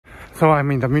So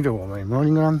I'm in the middle of my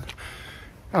morning run,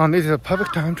 and it is a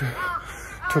perfect time to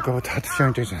talk about artificial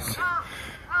intelligence.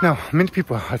 Now, many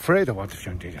people are afraid of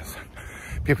artificial intelligence.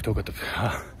 People talk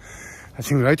about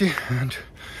singularity, and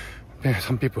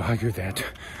some people argue that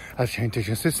artificial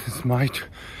intelligence systems might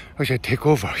actually take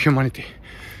over humanity,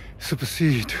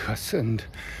 supersede us, and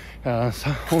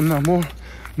on a more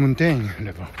mundane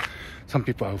level. Some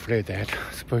people are afraid that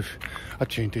suppose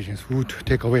artificial intelligence would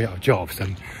take away our jobs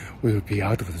and we will be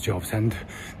out of the jobs. And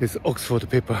this Oxford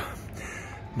paper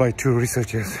by two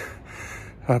researchers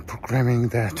proclaiming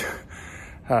that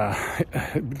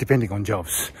depending on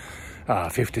jobs,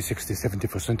 50, 60,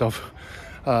 70% of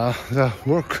the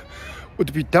work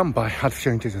would be done by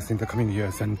artificial intelligence in the coming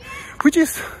years, and which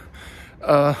is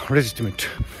a legitimate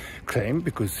claim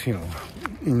because, you know,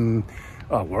 in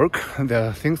our work there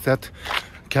are things that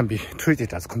can be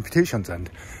treated as computations, and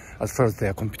as far as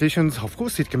their computations, of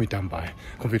course it can be done by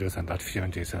computers and artificial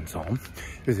intelligence and so on,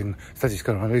 using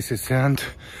statistical analysis and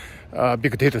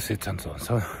big data sets and so on.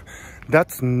 So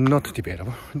that's not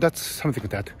debatable. That's something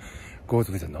that goes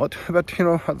with a nod. But, you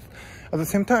know, at the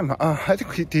same time, I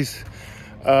think it is,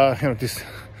 you know, this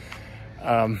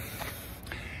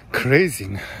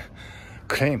crazy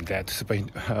claim that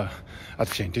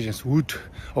artificial intelligence would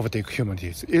overtake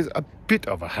humanity is a bit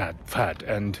of a fad,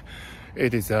 and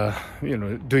it is you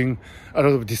know, doing a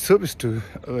lot of disservice to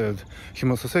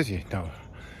human society now.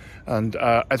 And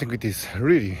I think it is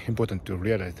really important to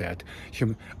realize that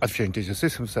artificial intelligence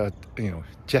systems are, you know,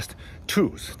 just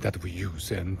tools that we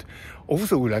use, and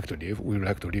also we like to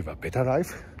live a better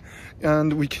life.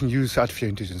 And we can use artificial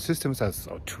intelligence systems as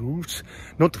our tools,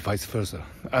 not vice versa.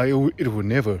 It will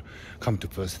never come to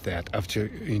pass that artificial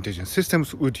intelligence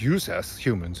systems would use us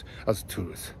humans as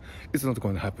tools. It's not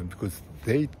going to happen because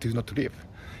they do not live.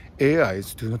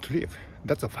 AIs do not live.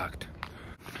 That's a fact.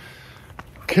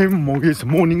 Kim Mogi's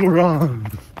morning run.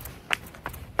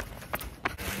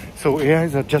 So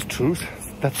AIs are just tools.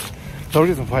 That's the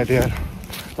reason why they are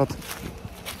not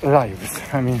lives.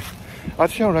 I mean,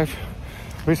 artificial life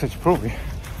research probably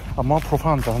are more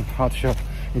profound than artificial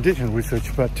intelligence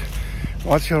research, but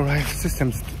artificial life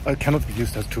systems cannot be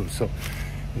used as tools. So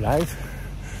life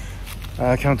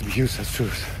cannot be used as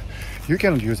tools. You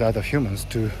cannot use other humans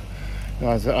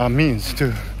as a means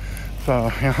to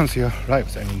enhance your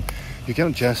lives. I mean, you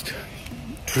cannot just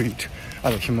treat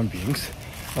other human beings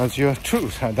as your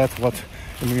tools. And that's what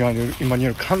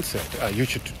Immanuel Kant said. You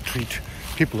should treat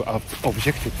people as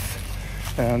objectives.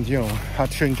 And, you know,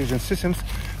 artificial intelligence systems,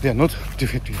 they are not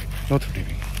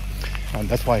living, and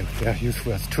that's why they are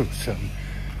useful as tools.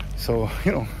 So,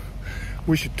 you know,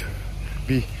 we should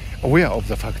be aware of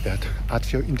the fact that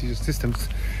artificial intelligence systems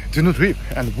do not live,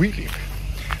 and we live.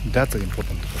 That's an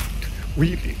important point.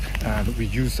 We live, and we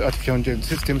use artificial intelligence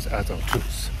systems as our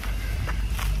tools.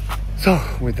 So,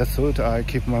 with that thought, I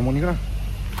keep my morning run.